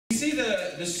see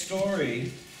the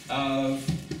story of,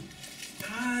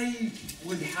 I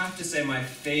would have to say, my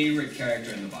favorite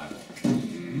character in the Bible.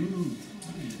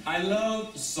 I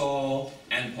love Saul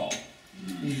and Paul.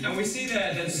 And we see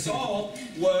that Saul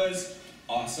was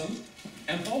awesome,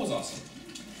 and Paul was awesome.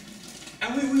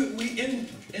 And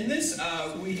in this,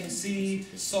 we see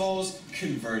Saul's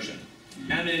conversion.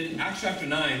 And in Acts chapter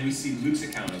 9, we see Luke's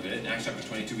account of it. In Acts chapter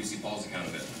 22, we see Paul's account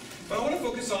of it. But I want to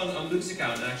focus on Luke's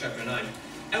account in Acts chapter 9.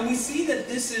 And we see that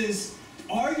this is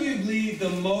arguably the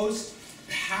most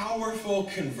powerful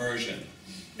conversion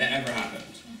that ever happened.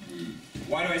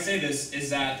 Why do I say this? Is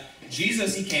that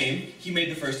Jesus, he came, he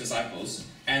made the first disciples,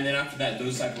 and then after that,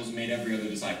 those disciples made every other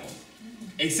disciple,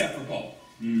 except for Paul.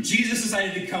 Jesus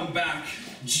decided to come back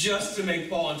just to make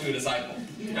Paul into a disciple.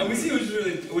 And we see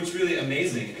what's really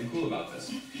amazing and cool about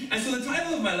this. And so the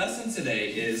title of my lesson today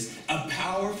is A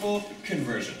Powerful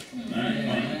Conversion.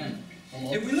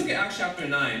 If we look at Acts chapter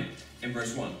 9 in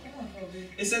verse 1,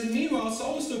 it says, "Meanwhile,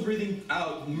 Saul was still breathing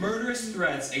out murderous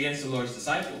threats against the Lord's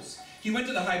disciples. He went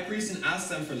to the high priest and asked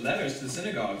them for letters to the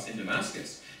synagogues in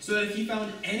Damascus, so that if he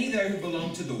found any there who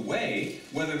belonged to the way,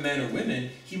 whether men or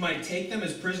women, he might take them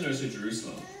as prisoners to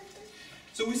Jerusalem."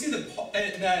 So we see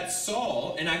that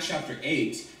Saul, in Acts chapter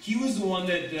 8, he was the one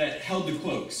that held the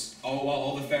cloaks while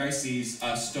all the Pharisees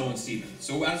stoned Stephen.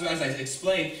 So as I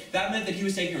explained, that meant that he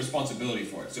was taking responsibility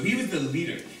for it. So he was the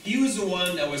leader. He was the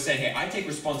one that was saying, hey, I take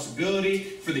responsibility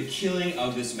for the killing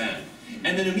of this man.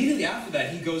 And then immediately after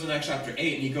that, he goes in Acts chapter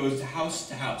 8, and he goes to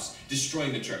house,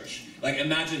 destroying the church. Like,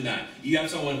 imagine that. You have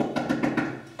someone,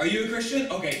 are you a Christian?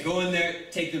 Okay, go in there,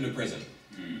 take them to prison.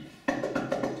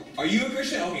 Are you a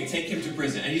Christian? Okay, take him to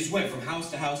prison. And he just went from house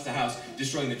to house to house,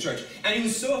 destroying the church. And he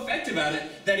was so effective at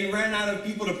it that he ran out of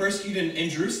people to persecute in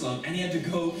Jerusalem, and he had to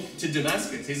go to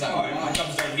Damascus. He's like, all right, my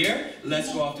job's done here.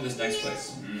 Let's go off to this next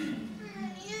place.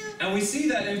 And we see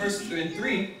that in verse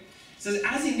 3. It says,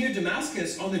 "As he neared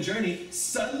Damascus on the journey,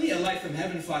 suddenly a light from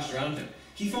heaven flashed around him.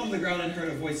 He fell to the ground and heard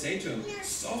a voice say to him,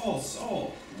 'Saul,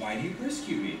 Saul, why do you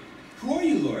persecute me?' 'Who are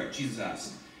you, Lord?'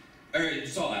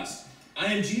 Saul asked.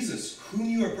 'I am Jesus, whom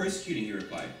you are persecuting,' he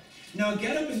replied. 'Now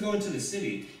get up and go into the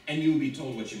city, and you will be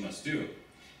told what you must do.'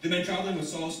 The men traveling with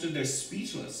Saul stood there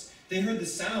speechless. They heard the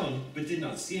sound, but did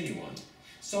not see anyone.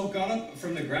 Saul got up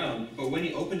from the ground, but when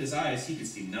he opened his eyes, he could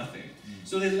see nothing.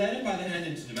 So they led him by the hand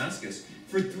into Damascus.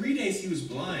 For 3 days he was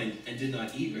blind and did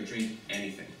not eat or drink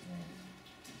anything."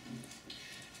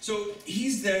 So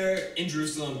he's there in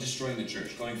Jerusalem destroying the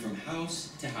church, going from house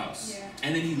to house. Yeah.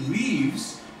 And then he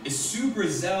leaves, is super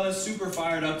zealous, super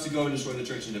fired up to go and destroy the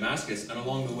church in Damascus. And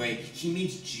along the way, he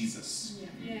meets Jesus.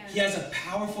 Yeah. He has a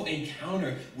powerful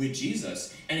encounter with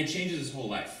Jesus, and it changes his whole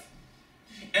life.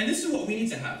 And this is what we need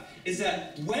to have, is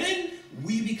that when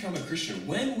we become a Christian,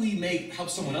 when we help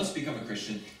someone else become a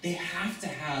Christian, they have to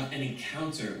have an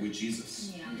encounter with Jesus.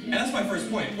 Yeah. And that's my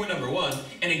first point. Point number 1,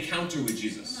 an encounter with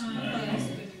Jesus.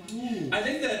 I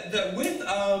think that with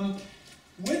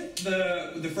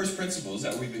the first principles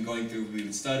that we've been going through, we've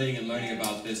been studying and learning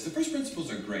about this, the first principles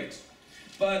are great.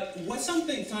 But what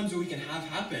sometimes we can have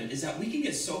happen is that we can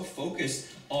get so focused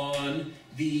on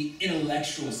the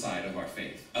intellectual side of our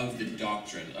faith, of the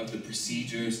doctrine, of the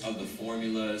procedures, of the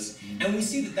formulas, and we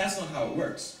see that that's not how it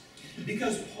works.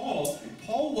 Because Paul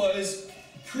was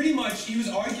pretty much, he was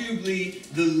arguably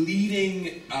the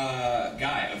leading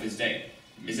guy of his day.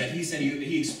 Is that he said,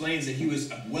 he explains that he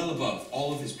was well above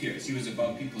all of his peers. He was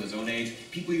above people his own age,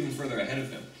 people even further ahead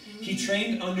of him. He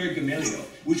trained under Gamaliel,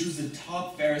 which was the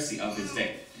top Pharisee of his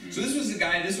day. So this was the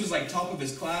guy, this was like top of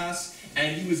his class,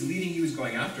 and he was leading, he was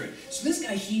going after it. So this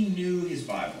guy, he knew his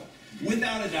Bible.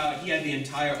 Without a doubt, he had the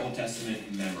entire Old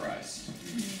Testament memorized.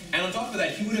 And on top of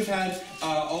that, he would have had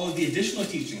all of the additional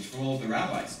teachings from all of the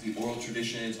rabbis, the oral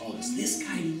traditions, all this. This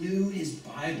guy knew his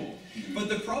Bible. But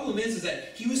the problem is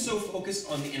that he was so focused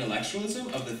on the intellectualism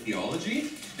of the theology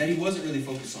that he wasn't really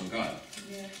focused on God.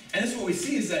 Yeah. And that's what we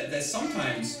see is that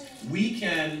sometimes we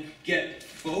can get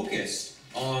focused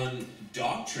on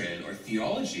doctrine or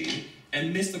theology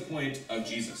and miss the point of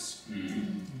Jesus.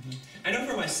 I know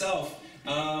for myself,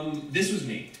 this was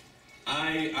me.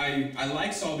 I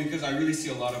like Saul because I really see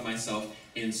a lot of myself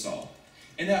in Saul.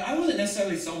 And that I wasn't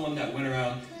necessarily someone that went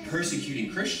around persecuting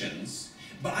Christians,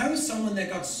 but I was someone that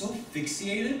got so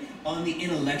fixated on the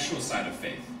intellectual side of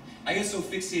faith. I got so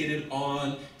fixated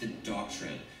on the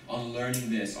doctrine, on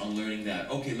learning this, on learning that.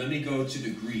 Okay, let me go to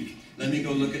the Greek. Let me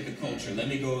go look at the culture. Let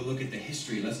me go look at the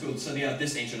history. Let's go study out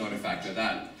this ancient artifact or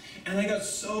that. And I got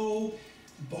so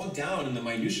bogged down in the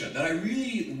minutiae that I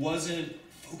really wasn't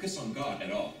focused on God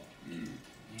at all.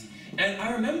 And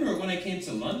I remember when I came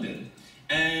to London,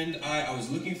 and I was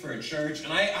looking for a church,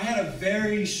 and I had a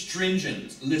very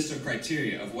stringent list of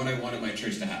criteria of what I wanted my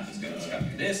church to have. It's got to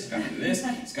be this, it's got to do this,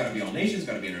 it's got to be all nations, it's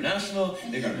got to be international,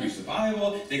 they've got to preach the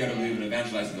Bible, they've got to believe in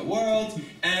evangelizing the world,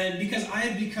 and because I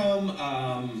had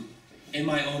become, in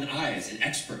my own eyes, an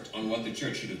expert on what the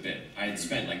church should have been. I had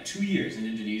spent like 2 years in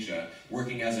Indonesia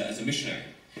working as a missionary.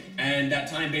 And that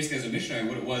time, basically as a missionary,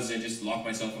 what it was, I just locked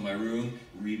myself in my room,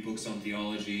 read books on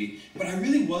theology, but I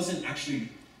really wasn't actually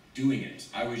doing it.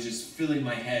 I was just filling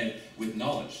my head with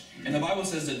knowledge. And the Bible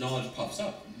says that knowledge puffs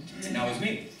up. And that was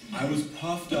me. I was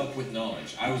puffed up with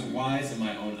knowledge. I was wise in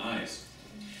my own eyes.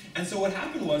 And so what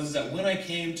happened was that when I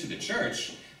came to the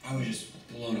church, I was just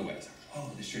blown away. I was like, oh,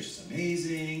 this church is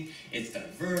amazing, it's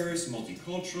diverse,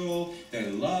 multicultural, they're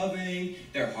loving,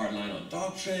 they're hardline on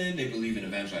doctrine, they believe in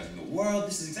evangelizing the world,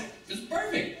 this is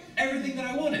perfect, everything that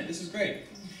I wanted, this is great.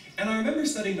 And I remember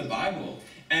studying the Bible,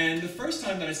 and the first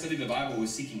time that I studied the Bible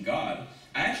was Seeking God,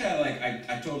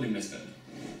 I totally missed it.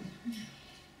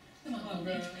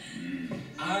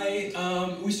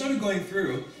 We started going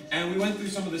through, and we went through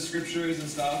some of the scriptures and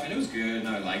stuff, and it was good, and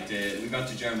I liked it. We got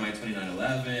to Jeremiah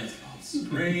 29:11. This is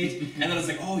great. And then I was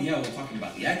like, oh yeah, we're talking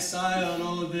about the exile and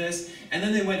all of this. And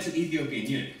then they went to the Ethiopian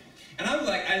eunuch. And I was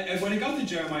like, when it got to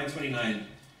Jeremiah 29,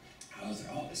 I was like,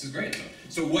 oh, this is great.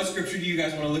 So what scripture do you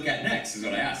guys want to look at next, is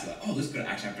what I asked. Like, oh, let's go to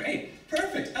Acts chapter 8.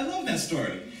 Perfect, I love that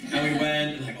story. And we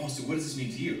went, and like, oh, so what does this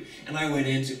mean to you? And I went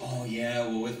into, oh yeah,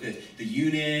 well with the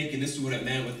eunuch, and this is what it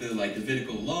meant with the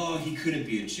Levitical law, he couldn't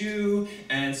be a Jew,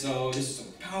 and so this is so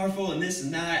powerful, and this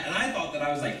and that. And I thought that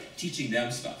I was like teaching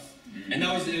them stuff. And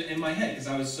that was in my head, because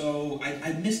I was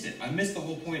I missed it. I missed the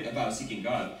whole point about seeking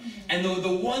God. And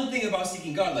the one thing about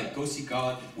seeking God, like, go seek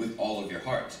God with all of your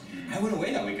heart. I went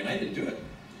away that week and I didn't do it.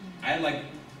 I had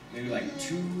maybe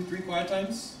 2-3 quiet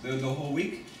times the whole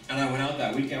week. And I went out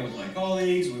that weekend with my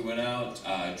colleagues, we went out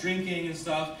drinking and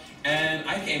stuff. And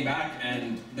I came back,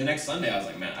 and the next Sunday I was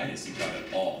like, man, I didn't seek God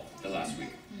at all the last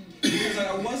week. Because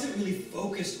I wasn't really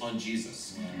focused on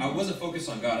Jesus. I wasn't focused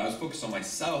on God. I was focused on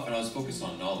myself, and I was focused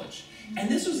on knowledge. And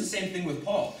this was the same thing with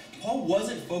Paul. Paul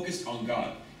wasn't focused on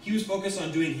God. He was focused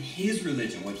on doing his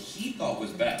religion, what he thought was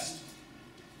best.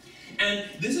 And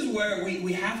this is where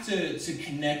we have to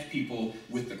connect people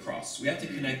with the cross. We have to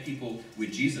connect people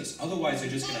with Jesus. Otherwise, they're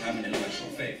just going to have an intellectual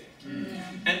faith.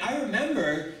 And I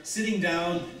remember sitting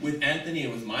down with Anthony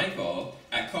and with Michael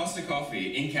at Costa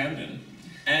Coffee in Camden.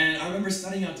 And I remember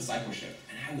studying out discipleship,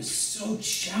 and I was so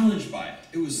challenged by it.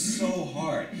 It was so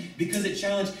hard, because it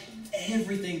challenged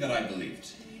everything that I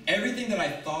believed. Everything that I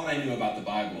thought I knew about the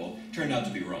Bible turned out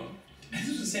to be wrong. And this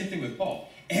was the same thing with Paul.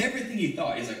 Everything he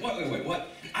thought, he's like, wait, what?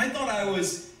 I thought I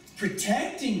was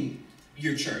protecting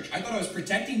your church. I thought I was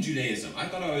protecting Judaism. I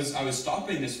thought I was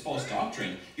stopping this false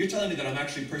doctrine. You're telling me that I'm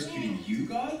actually persecuting you,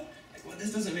 God? Like, well,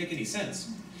 this doesn't make any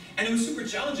sense. And it was super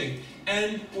challenging.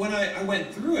 And when I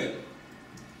went through it,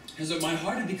 is that my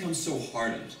heart had become so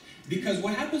hardened. Because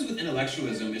what happens with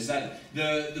intellectualism is that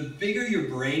the bigger your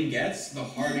brain gets, the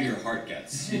harder your heart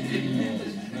gets.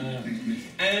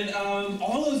 And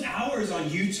all those hours on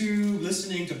YouTube,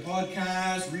 listening to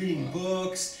podcasts, reading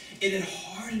books, it had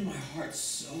hardened my heart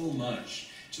so much,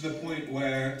 to the point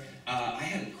where I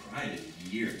hadn't cried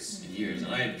in years and years.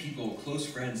 And I had people, close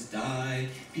friends, die,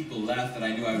 people left that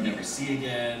I knew I would never see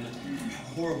again,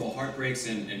 horrible heartbreaks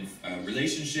in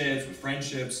relationships, with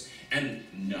friendships, and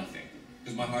nothing.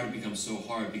 Because my heart had become so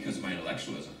hard because of my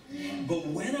intellectualism. But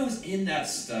when I was in that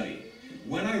study,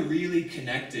 when I really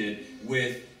connected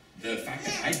with the fact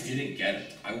that I didn't get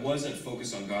it, I wasn't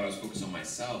focused on God, I was focused on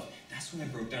myself, that's when I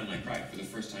broke down and I cried for the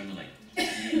first time in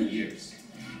 10 years.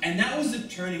 And that was the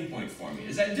turning point for me.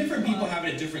 Is that different people have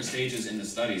it at different stages in the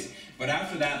studies. But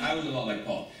after that, I was a lot like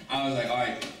Paul. I was like, all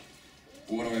right,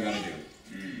 what do I got to do?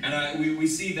 And we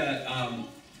see that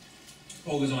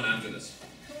Paul goes on after this.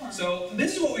 So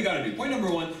this is what we got to do. Point number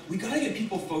 1, we got to get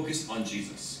people focused on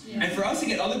Jesus. Yeah. And for us to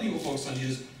get other people focused on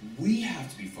Jesus, we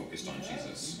have to be focused on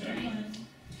Jesus. Yeah.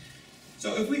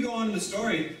 So if we go on in the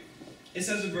story, it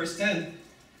says in verse 10,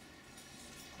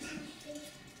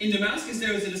 in Damascus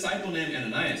there was a disciple named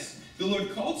Ananias. The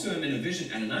Lord called to him in a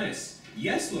vision, Ananias.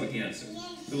 Yes, Lord, he answered.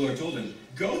 The Lord told him,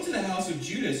 go to the house of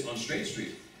Judas on Straight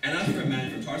Street, and ask for a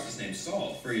man from Tarsus named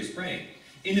Saul, for he is praying.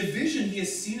 In a vision, he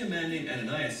has seen a man named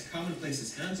Ananias come and place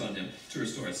his hands on him to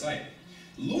restore his sight.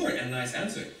 Lord, Ananias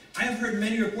answered, I have heard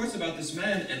many reports about this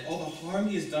man and all the harm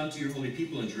he has done to your holy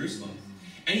people in Jerusalem.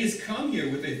 And he has come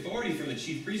here with authority from the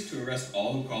chief priest to arrest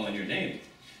all who call on your name.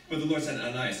 But the Lord said to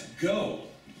Ananias, go.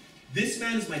 This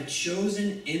man is my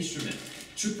chosen instrument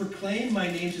to proclaim my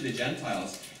name to the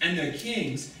Gentiles and their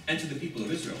kings and to the people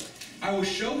of Israel. I will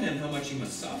show him how much he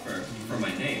must suffer for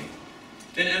my name.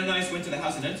 Then Ananias went to the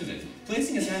house and entered it.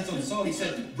 Placing his hands on Saul, he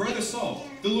said, "Brother Saul,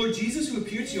 the Lord Jesus who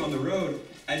appeared to you on the road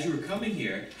as you were coming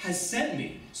here has sent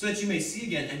me, so that you may see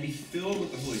again and be filled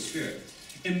with the Holy Spirit."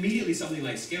 Immediately something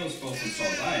like scales fell from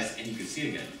Saul's eyes, and he could see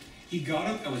again. He got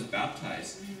up and was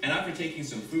baptized, and after taking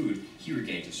some food, he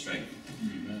regained his strength.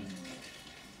 Amen.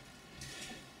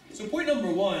 So point number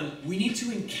one, we need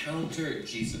to encounter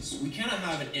Jesus. We cannot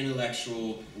have an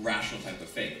intellectual, rational type of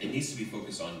faith. It needs to be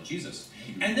focused on Jesus.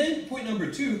 And then point number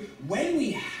two, when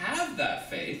we have that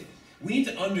faith, we need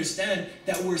to understand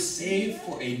that we're saved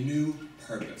for a new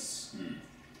purpose.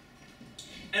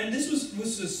 And this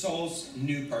was Saul's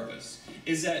new purpose,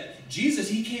 is that Jesus,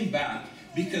 he came back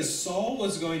because Saul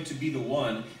was going to be the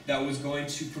one that was going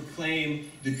to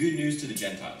proclaim the good news to the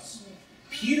Gentiles.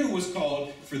 Peter was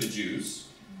called for the Jews,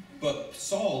 but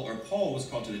Saul, or Paul, was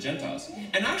called to the Gentiles.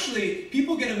 And actually,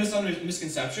 people get a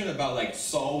misconception about like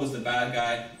Saul was the bad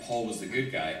guy, Paul was the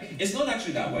good guy. It's not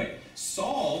actually that way.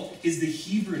 Saul is the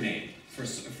Hebrew name for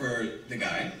the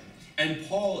guy, and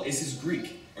Paul is his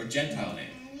Greek or Gentile name.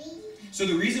 So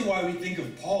the reason why we think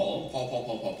of Paul,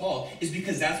 is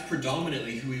because that's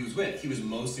predominantly who he was with. He was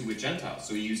mostly with Gentiles,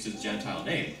 so he used his Gentile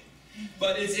name.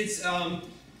 But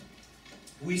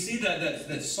we see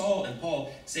that Saul and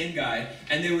Paul, same guy,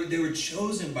 and they were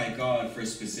chosen by God for a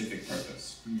specific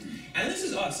purpose. And this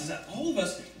is us, is that all of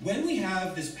us, when we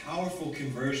have this powerful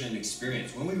conversion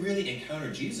experience, when we really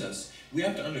encounter Jesus, we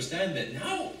have to understand that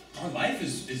now our life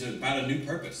is about a new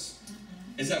purpose.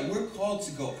 Is that we're called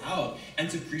to go out and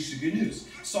to preach the good news.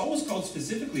 Saul was called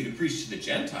specifically to preach to the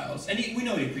Gentiles, and we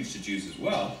know he preached to Jews as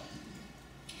well.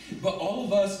 But all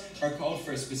of us are called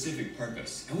for a specific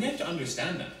purpose, and we have to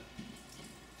understand that.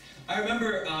 I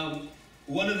remember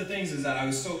one of the things is that I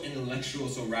was so intellectual,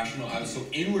 so rational, I was so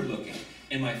inward-looking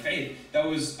in my faith that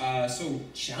was so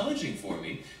challenging for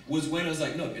me, was when I was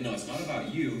like, no, it's not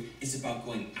about you, it's about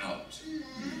going out.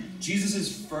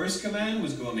 Jesus' first command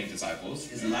was go and make disciples.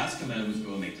 His last command was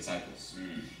go and make disciples.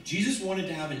 Jesus wanted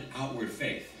to have an outward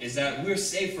faith, is that we're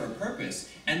saved for a purpose,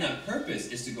 and that purpose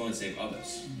is to go and save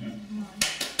others.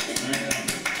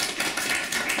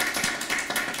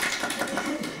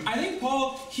 I think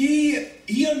Paul, he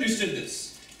understood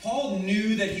this. Paul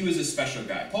knew that he was a special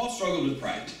guy. Paul struggled with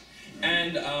pride.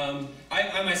 And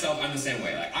I myself, I'm the same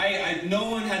way. Like no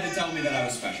one had to tell me that I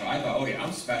was special. I thought, oh yeah,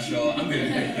 I'm special. I'm going to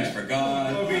do great things for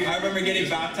God. I remember getting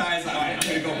baptized. I'm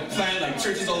going to go plant like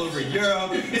churches all over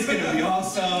Europe. It's going to be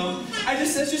awesome.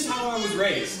 That's just how I was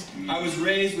raised. I was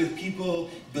raised with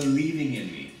people believing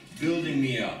in me, building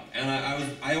me up, and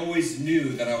I always knew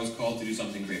that I was called to do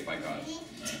something great by God.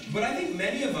 But I think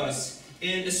many of us,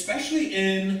 especially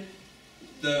in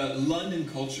the London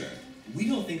culture, we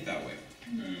don't think that way.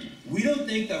 We don't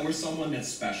think that we're someone that's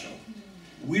special.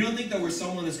 We don't think that we're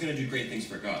someone that's going to do great things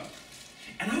for God.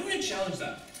 And I want to challenge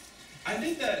that. I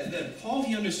think that Paul,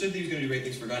 he understood that he was going to do great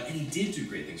things for God, and he did do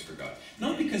great things for God.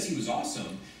 Not because he was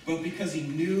awesome, but because he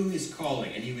knew his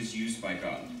calling and he was used by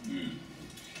God.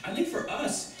 I think for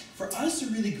us to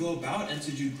really go about and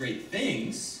to do great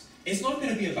things, it's not going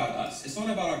to be about us. It's not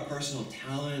about our personal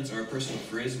talents or our personal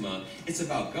charisma. It's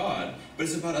about God, but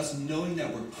it's about us knowing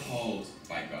that we're called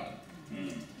by God.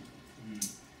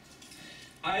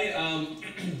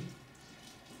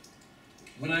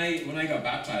 When I got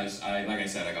baptized, like I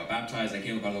said, I got baptized, I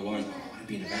came up out of the water, I want to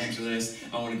be an evangelist,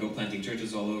 I want to go planting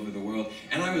churches all over the world,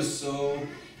 and I was so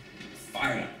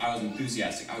fired up, I was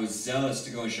enthusiastic, I was zealous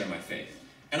to go and share my faith.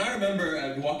 And I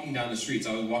remember walking down the streets,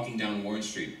 I was walking down Warren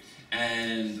Street,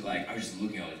 and like I was just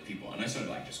looking at all these people, and I started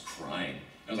like just crying.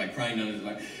 I was like crying down there,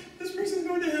 like, this person's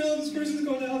going to hell, this person's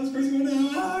going to hell, this person's going to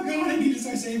hell, oh God, I need to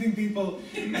start saving people.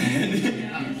 And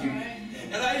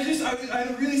I had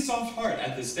a really soft heart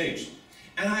at this stage.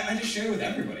 And I just shared with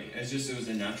everybody. It was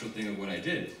a natural thing of what I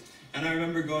did. And I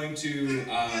remember going to get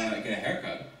a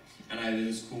haircut, and I had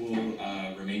this cool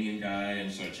Romanian guy, and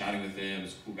started chatting with him. He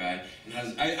was a cool guy.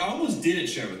 And I almost didn't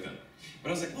share with him. But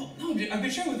I was like, oh, no, I've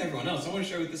been sharing with everyone else. I want to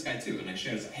share with this guy too. And I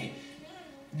shared, I was like, hey,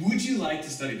 would you like to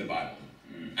study the Bible?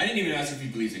 I didn't even ask if he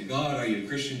believes in God. Are you a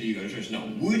Christian? Do you go to church?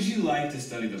 No. Would you like to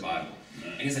study the Bible?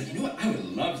 And he's like, you know what? I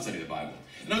would love to study the Bible.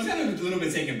 And I was kind of a little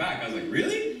bit taken back. I was like,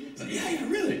 really? I was like, yeah,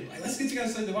 really. Like, let's get together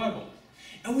and study the Bible.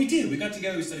 And we did. We got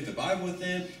together. We studied the Bible with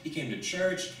him. He came to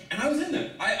church. And I was in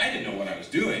there. I didn't know what I was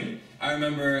doing. I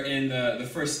remember in the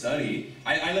first study,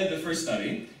 I led the first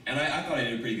study. And I thought I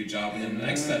did a pretty good job. And then the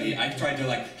next study, I tried to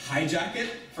like hijack it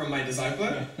from my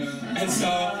discipler. And so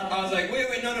I was like,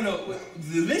 wait, no.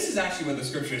 This is actually what the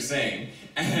scripture is saying.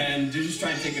 And they're just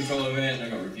trying to take control of it. And I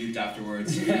got rebuked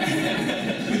afterwards.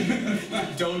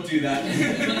 Don't do that.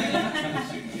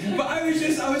 But I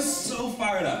was so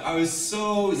fired up. I was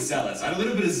so zealous. I had a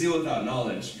little bit of zeal without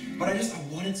knowledge. But I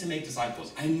wanted to make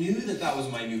disciples. I knew that was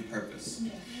my new purpose.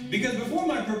 Because before,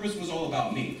 my purpose was all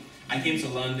about me. I came to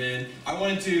London. I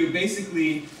wanted to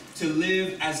basically to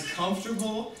live as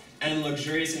comfortable and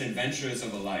luxurious and adventurous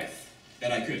of a life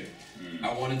that I could.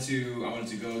 I wanted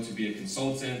to go to be a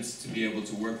consultant, to be able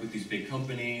to work with these big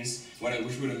companies,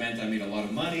 which would have meant I made a lot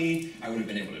of money. I would have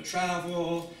been able to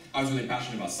travel. I was really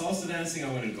passionate about salsa dancing.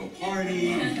 I wanted to go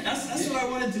party. That's what I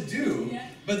wanted to do.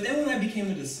 But then when I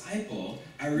became a disciple,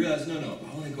 I realized, no,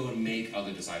 I want to go and make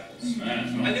other disciples.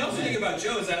 And the also thing about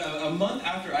Joe is that a month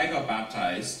after I got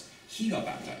baptized, he got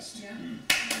baptized. Yeah.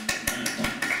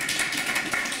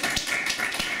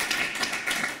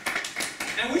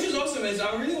 And which is awesome is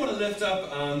I really want to lift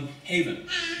up Haven.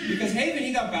 Because Haven,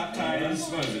 he got baptized,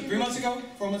 what was it, 3 months ago?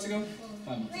 4 months ago?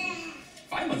 5 months.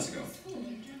 5 months ago.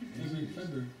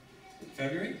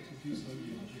 February?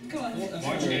 Come on.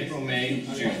 March, April, May,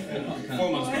 June.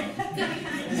 4 months ago.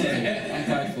 I'm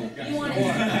prideful. You want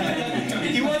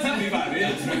it. He wants it to be 5.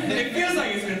 It feels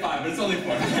like it's been 5, but it's only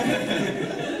 4.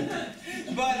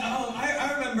 But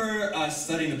I remember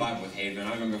studying the Bible with Haven.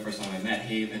 I remember the first time I met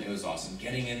Haven. It was awesome.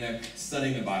 Getting in there,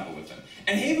 studying the Bible with him.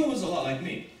 And Haven was a lot like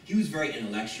me. He was very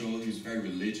intellectual. He was very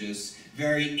religious,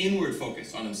 very inward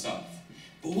focused on himself.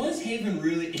 But once Haven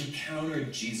really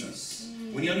encountered Jesus,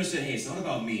 when he understood, hey, it's not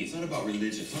about me, it's not about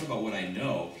religion, it's not about what I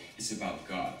know, it's about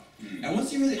God. And once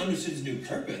he really understood his new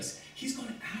purpose, he's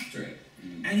gone after it.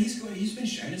 And he's been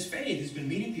sharing his faith, he's been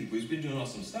meeting people, he's been doing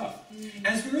awesome stuff. And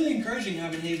it's been really encouraging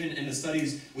having Haven in the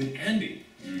studies with Andy.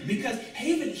 Because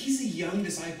Haven, he's a young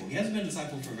disciple. He hasn't been a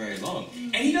disciple for very long.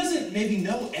 And he doesn't maybe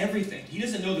know everything. He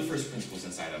doesn't know the first principles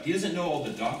inside out. He doesn't know all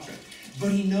the doctrine.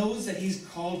 But he knows that he's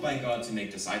called by God to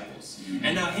make disciples.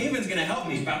 And now Haven's going to help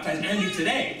me baptize Andy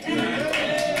today.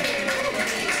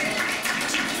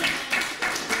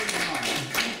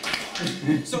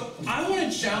 So I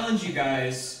want to challenge you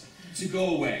guys to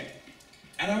go away.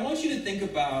 And I want you to think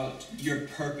about your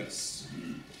purpose.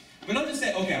 But not just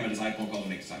say, okay, I'm a disciple, I'm called to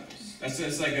make disciples. That's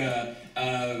just like a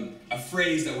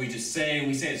phrase that we just say, and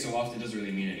we say it so often it doesn't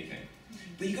really mean anything.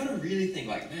 But you gotta really think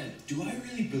like, man, do I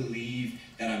really believe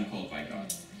that I'm called by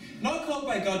God? Not called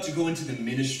by God to go into the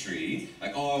ministry,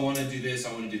 like, oh, I want to do this,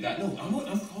 I want to do that. No,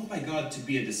 I'm called by God to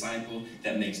be a disciple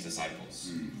that makes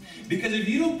disciples. Because if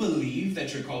you don't believe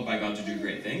that you're called by God to do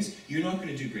great things, you're not going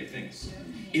to do great things.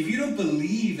 If you don't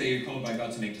believe that you're called by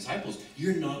God to make disciples,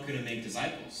 you're not going to make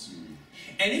disciples.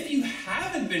 And if you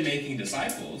haven't been making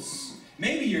disciples,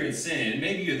 maybe you're in sin,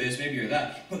 maybe you're this, maybe you're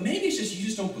that, but maybe it's just you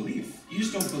just don't believe. You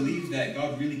just don't believe that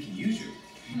God really can use you.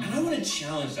 And I want to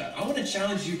challenge that. I want to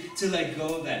challenge you to let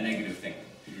go of that negative thinking.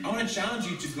 I want to challenge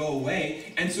you to go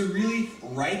away and to really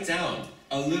write down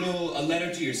a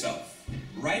letter to yourself.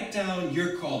 Write down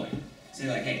your calling. Say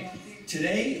like, hey,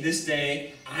 today, this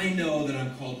day, I know that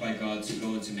I'm called by God to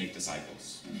go and to make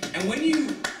disciples. And when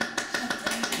you...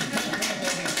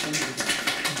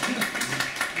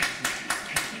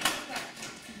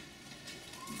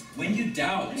 when you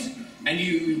doubt, and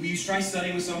you try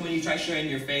studying with someone, you try sharing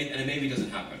your faith, and it maybe doesn't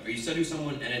happen. Or you study with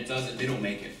someone and it doesn't, they don't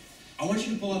make it. I want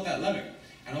you to pull out that letter.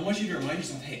 And I want you to remind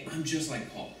yourself, hey, I'm just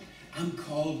like Paul. I'm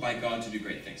called by God to do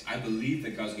great things. I believe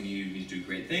that God's going to use me to do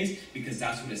great things because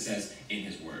that's what it says in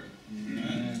His Word.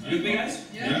 Good with me, guys?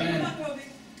 Yeah.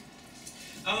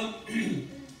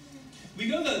 We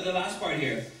go to the last part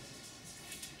here.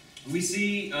 We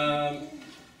see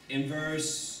in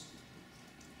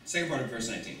second part of verse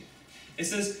 19. It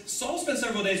says, Saul spent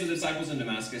several days with the disciples in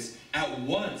Damascus. At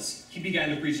once, he began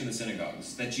to preach in the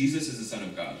synagogues that Jesus is the Son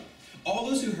of God. All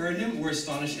those who heard him were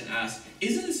astonished and asked,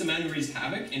 isn't this the man who raised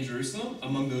havoc in Jerusalem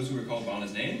among those who were called by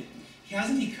his name?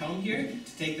 Hasn't he come here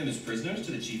to take them as prisoners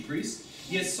to the chief priests?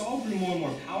 Yet Saul grew more and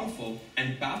more powerful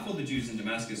and baffled the Jews in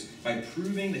Damascus by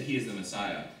proving that he is the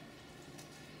Messiah.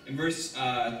 In verse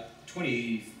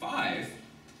 25,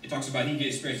 it talks about he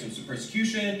experienced some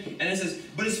persecution, and it says,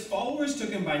 but his followers took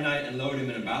him by night and lowered him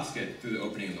in a basket through the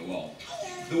opening of the wall.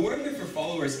 The word here for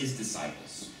followers is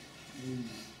disciples.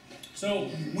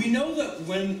 So we know that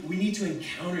when we need to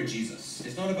encounter Jesus,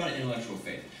 it's not about an intellectual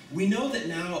faith. We know that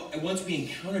now, once we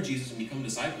encounter Jesus and become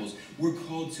disciples, we're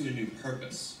called to a new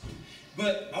purpose.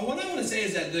 But what I want to say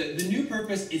is that the new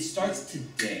purpose, it starts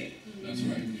today. That's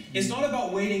right. It's not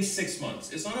about waiting 6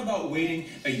 months. It's not about waiting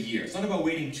a year. It's not about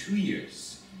waiting 2 years.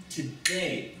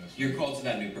 Today, you're called to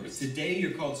that new purpose. Today,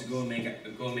 you're called to go and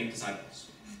make disciples.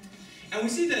 And we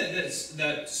see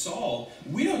that Saul,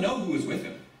 we don't know who was with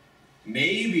him.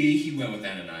 Maybe he went with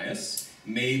Ananias.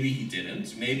 Maybe he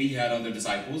didn't. Maybe he had other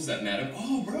disciples that met him.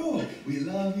 Oh, bro, we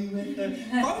love you.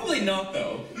 Probably not,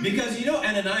 though. Because, you know,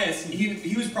 Ananias,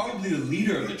 he was probably the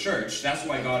leader of the church. That's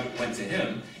why God went to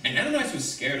him. And Ananias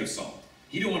was scared of Saul.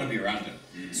 He didn't want to be around him.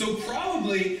 So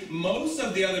probably most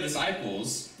of the other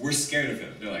disciples were scared of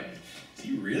him. They're like, is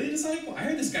he really a disciple? I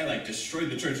heard this guy, like, destroyed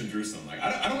the church in Jerusalem. Like,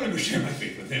 I don't want to go share my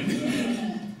faith with him.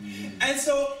 And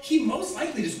so he most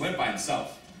likely just went by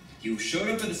himself. He showed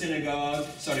up at the synagogue,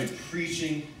 started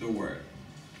preaching the word.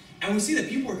 And we see that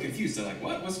people were confused. They're like,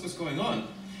 what? What's going on?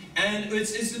 And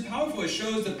it's powerful. It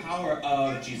shows the power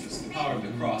of Jesus, the power of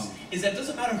the cross, is that it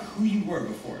doesn't matter who you were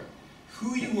before.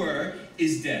 Who you were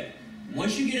is dead.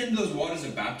 Once you get into those waters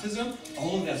of baptism,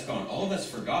 all of that's gone. All of that's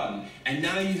forgotten. And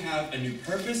now you have a new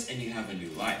purpose and you have a new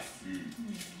life.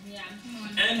 Yeah.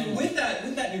 And with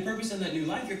that new purpose and that new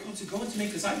life, you're called to go and to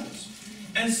make disciples.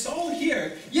 And Saul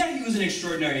here, yeah, he was an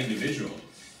extraordinary individual.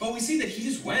 But we see that he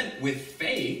just went with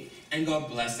faith and God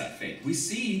blessed that faith. We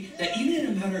see that even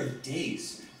in a matter of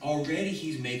days, already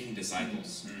he's making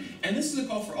disciples. And this is a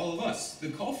call for all of us. The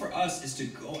call for us is to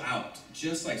go out,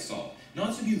 just like Saul.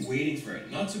 Not to be waiting for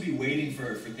it, not to be waiting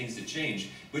for things to change,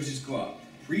 but just go out.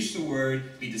 Preach the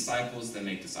word, be disciples that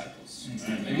make disciples.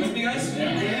 Are you with me, guys?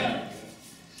 Yeah.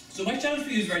 So my challenge for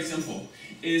you is very simple.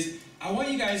 Is I want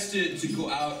you guys to go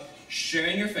out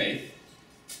sharing your faith,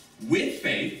 with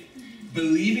faith,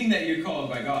 believing that you're called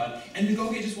by God, and to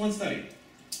go get just one study.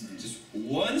 Just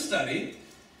one study.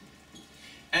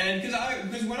 And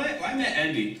because when I met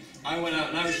Andy, I went out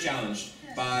and I was challenged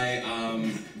by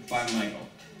Michael.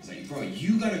 He's like, bro,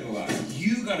 you gotta go out.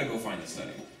 You gotta go find the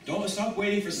study. Don't stop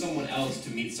waiting for someone else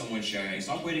to meet someone sharing.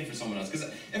 Stop waiting for someone else. Because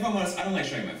if I'm honest, I don't like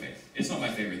sharing my faith. It's not my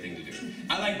favorite thing to do.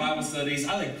 I like Bible studies.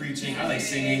 I like preaching. I like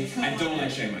singing. I don't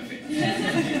like sharing my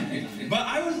faith. But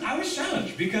I was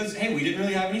challenged because, hey, we didn't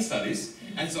really have any studies.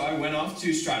 And so I went off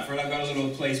to Stratford. I've got a little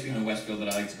place behind Westfield that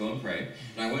I like to go and pray.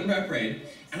 And I went and I prayed.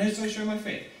 And I just started sharing my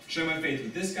faith. Share my faith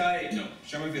with this guy? No.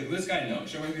 Share my faith with this guy? No.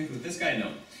 Share my faith with this guy?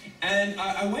 No. And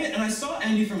I went and I saw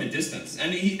Andy from a distance.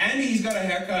 And Andy's got a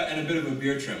haircut and a bit of a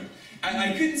beard trim.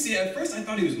 I couldn't see it. At first I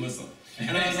thought he was Muslim.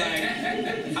 And I was like,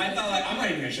 I'm not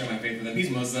even going to share my faith with him.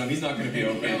 He's Muslim. He's not going to be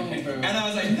open. And I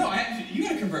was like, no, you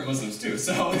got to convert Muslims too.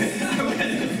 So I went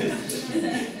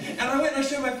and I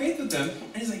shared my faith with him.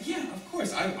 And he's like, yeah, of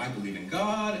course. I believe in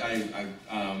God.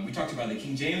 We talked about the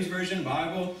King James Version,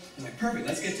 Bible. I was like, perfect,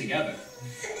 let's get together.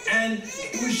 And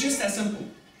it was just that simple.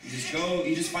 You just go,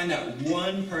 you just find that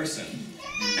one person.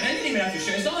 And I didn't even have to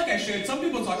share. It's not like I shared. Some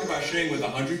people talk about sharing with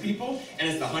 100 people, and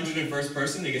it's the 101st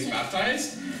person that gets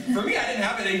baptized. For me, I didn't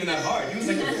have it even that hard. He was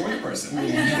like the 4th person.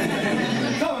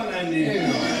 Come on, Andy.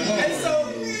 And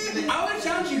so, I would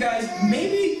challenge you guys,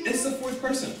 maybe it's the 4th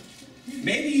person.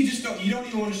 Maybe you don't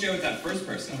even want to share with that first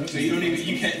person. So you don't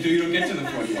get to the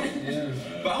 4th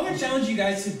one. But I want to challenge you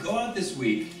guys to go out this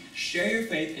week, share your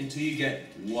faith until you get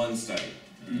one study.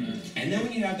 And then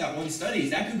when you have that one study,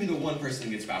 that could be the one person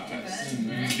that gets baptized.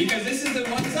 Because this is the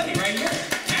one study right here.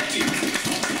 Andy.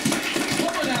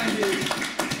 Come on, Andy.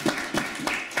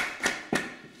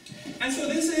 And so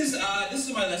this is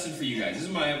my lesson for you guys. This is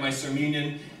my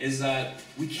sermon, is that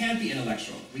we can't be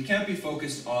intellectual. We can't be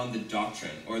focused on the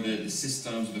doctrine or the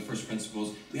systems or the first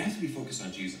principles. We have to be focused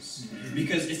on Jesus.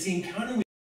 Because it's the encounter with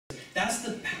Jesus. That's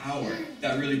the power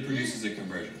that really produces a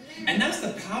conversion. And that's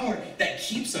the power that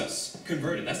keeps us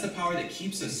converted. That's the power that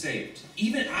keeps us saved.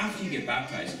 Even after you get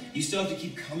baptized, you still have to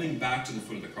keep coming back to the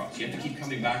foot of the cross. You have to keep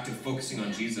coming back to focusing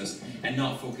on Jesus and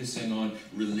not focusing on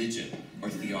religion or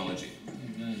theology.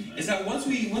 Is that once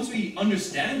we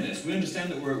understand this, we understand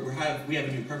that we have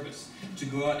a new purpose, to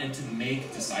go out and to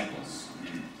make disciples.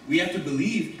 We have to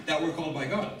believe that we're called by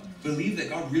God. Believe that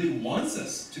God really wants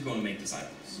us to go and make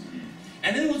disciples.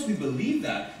 And then once we believe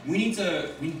that, we need to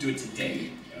do it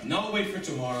today. Not wait for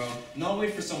tomorrow, not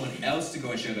wait for someone else to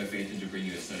go and share their faith and to bring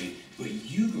you a study, but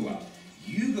you go out.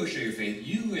 You go share your faith,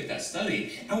 you go get that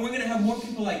study, and we're going to have more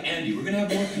people like Andy. We're going to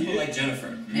have more people like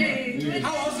Jennifer.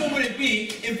 How awesome would it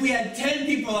be if we had 10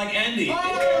 people like Andy? Oh!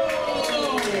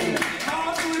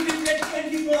 How awesome would it be if we had 10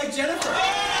 people like Jennifer? Oh!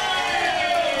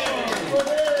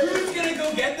 Who's going to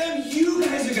go get them? You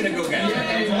guys are going to go get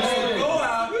them. So go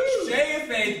out, share your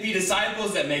faith, be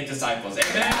disciples that make disciples.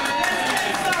 Amen?